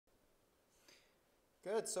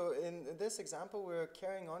Good. So in this example, we're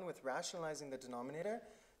carrying on with rationalizing the denominator.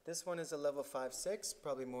 This one is a level 5, 6,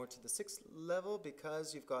 probably more to the 6th level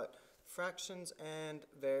because you've got fractions and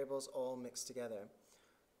variables all mixed together.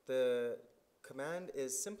 The command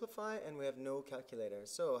is simplify and we have no calculator.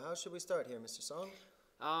 So how should we start here, Mr. Song?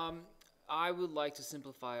 I would like to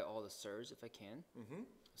simplify all the surds if I can. Mm-hmm.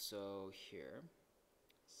 So here,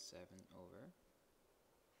 7 over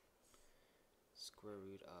square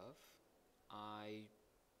root of, I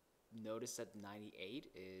notice that 98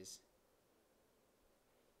 is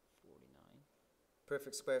 49.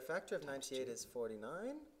 Perfect square factor of Times 98 2. is 49.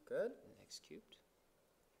 Good. And x cubed.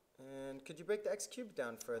 And could you break the x cubed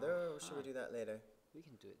down further, or should we do that later? We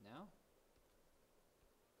can do it now.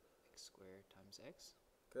 X squared times x.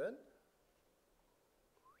 Good.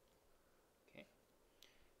 Okay.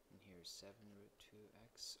 And here's 7 root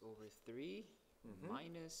 2x over 3 Mm-hmm.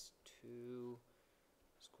 minus 2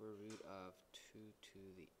 square root of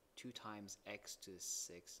 2 times x to the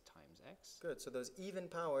 6 times x. Good. So those even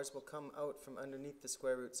powers will come out from underneath the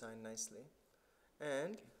square root sign nicely.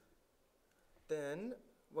 And then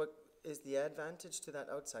what is the advantage to that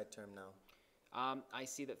outside term now? I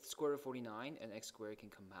see that the square root of 49 and x squared can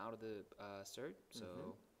come out of the surd.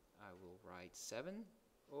 So I will write 7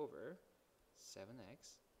 over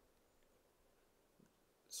 7x.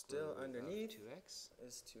 Still underneath 2x.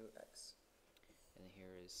 is 2x. And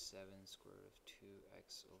here is 7 square root of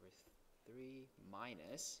 2x over 3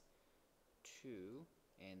 minus 2.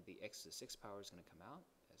 And the x to the 6th power is going to come out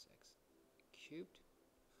as x cubed.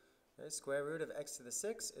 Okay, square root of x to the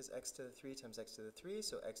 6 is x to the 3 times x to the 3,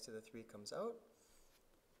 so x to the 3 comes out.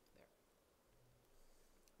 There.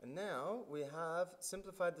 And now we have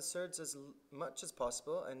simplified the surds as much as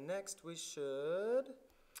possible, and next we should...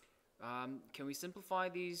 Can we simplify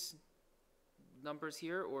these numbers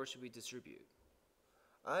here, or should we distribute?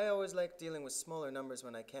 I always like dealing with smaller numbers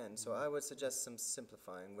when I can, so I would suggest some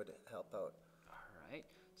simplifying would help out. Alright,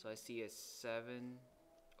 so I see a 7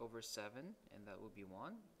 over 7, and that would be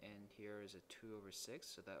 1. And here is a 2 over 6,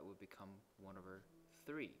 so that would become 1 over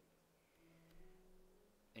 3.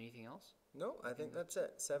 Anything else? No, I think that's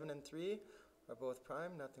it. 7 and 3 are both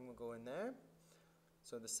prime, nothing will go in there.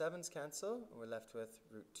 So the 7s cancel, and we're left with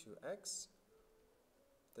root 2x.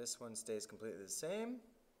 This one stays completely the same.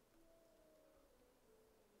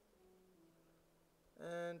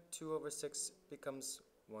 And 2 over 6 becomes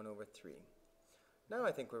 1 over 3. Now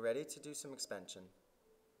I think we're ready to do some expansion.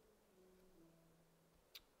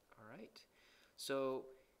 Alright, so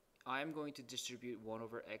I'm going to distribute 1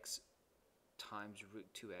 over x times root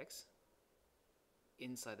 2x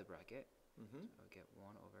inside the bracket. So I'll get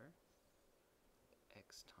 1 over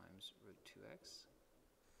x times root 2x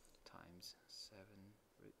times 7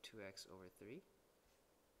 root 2x over 3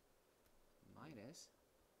 minus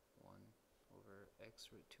 1 over x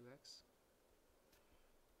root 2x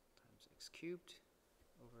times x cubed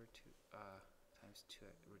over 2 times 2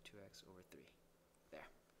 root 2x over 3. There.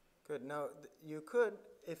 Good. Now you could,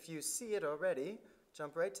 if you see it already,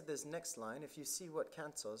 jump right to this next line. If you see what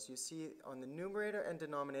cancels, you see on the numerator and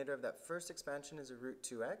denominator of that first expansion is a root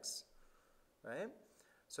 2x, right?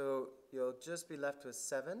 So you'll just be left with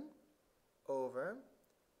 7 over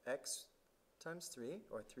x times 3,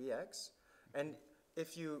 or 3x. And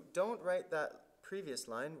if you don't write that previous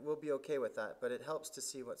line, we'll be okay with that, but it helps to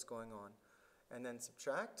see what's going on. And then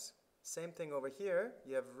subtract. Same thing over here.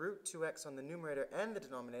 You have root 2x on the numerator and the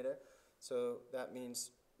denominator, so that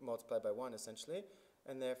means multiplied by 1 essentially.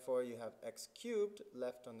 And therefore you have x cubed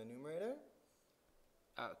left on the numerator.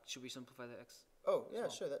 Should we simplify the x? Oh, yeah,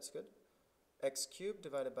 sure, that's good. X cubed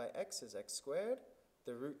divided by x is x squared.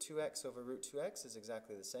 The root 2x over root 2x is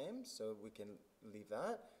exactly the same, so we can leave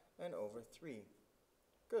that, and over 3.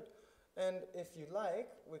 Good. And if you like,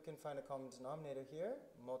 we can find a common denominator here,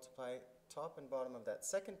 multiply top and bottom of that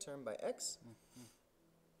second term by x.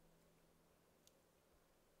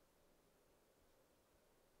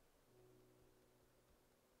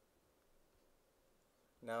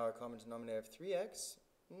 Now our common denominator of 3x,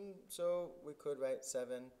 so we could write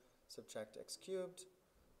 7 subtract x cubed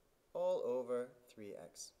all over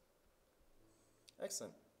 3x.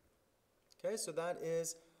 Excellent. Okay, so that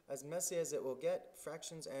is as messy as it will get,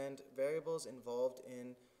 fractions and variables involved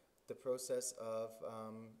in the process of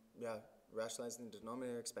rationalizing the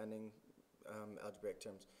denominator, expanding algebraic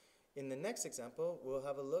terms. In the next example, we'll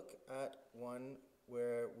have a look at one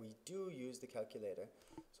where we do use the calculator.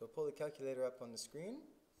 So pull the calculator up on the screen,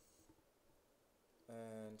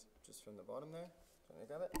 and just from the bottom there, can I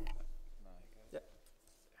grab it? No, I got it.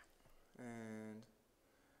 Yeah. And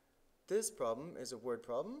this problem is a word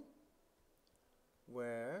problem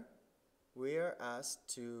where we are asked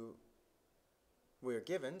to we're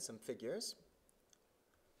given some figures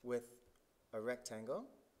with a rectangle,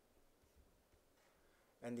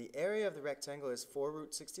 and the area of the rectangle is 4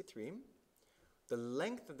 root 63. The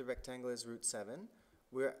length of the rectangle is root 7.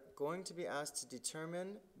 We're going to be asked to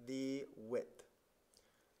determine the width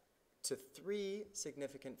to 3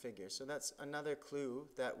 significant figures. So that's another clue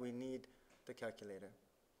that we need the calculator.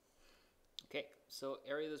 Okay, so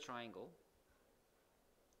area of the triangle.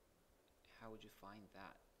 How would you find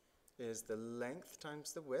that? Is the length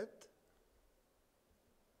times the width.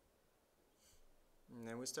 And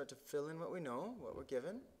then we start to fill in what we know, what we're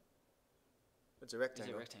given. It's a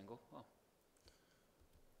rectangle. Is it rectangle? Oh.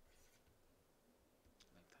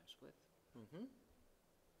 Length times width. Mm-hmm.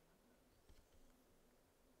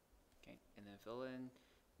 Okay, and then fill in.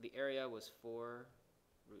 The area was 4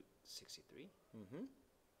 root 63. Mm-hmm.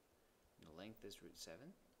 And the length is root 7.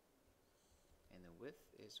 And the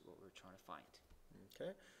width is what we're trying to find.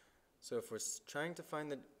 Okay. So if we're trying to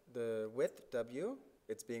find the width, W,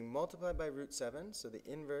 it's being multiplied by root 7. So the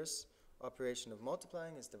inverse operation of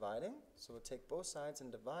multiplying is dividing. So we'll take both sides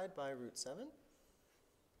and divide by root 7.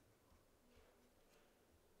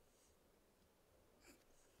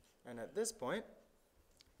 And at this point,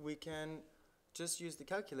 we can just use the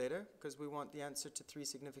calculator because we want the answer to 3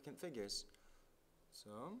 significant figures.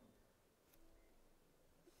 So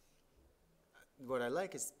what I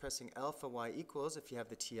like is pressing alpha y equals if you have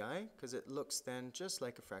the TI, because it looks then just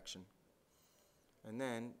like a fraction. And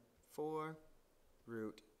then 4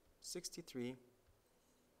 root 63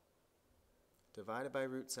 divided by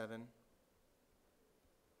root 7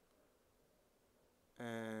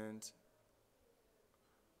 and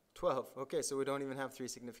 12. Okay, so we don't even have 3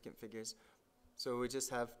 significant figures. So we just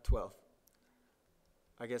have 12.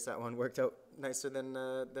 I guess that one worked out nicer than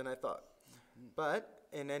I thought. But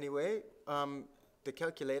in any way, the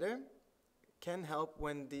calculator can help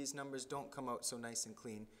when these numbers don't come out so nice and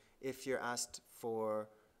clean if you're asked for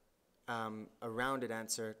a rounded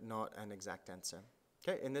answer, not an exact answer.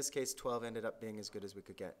 Okay, in this case, 12 ended up being as good as we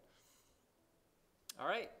could get. All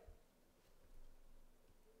right.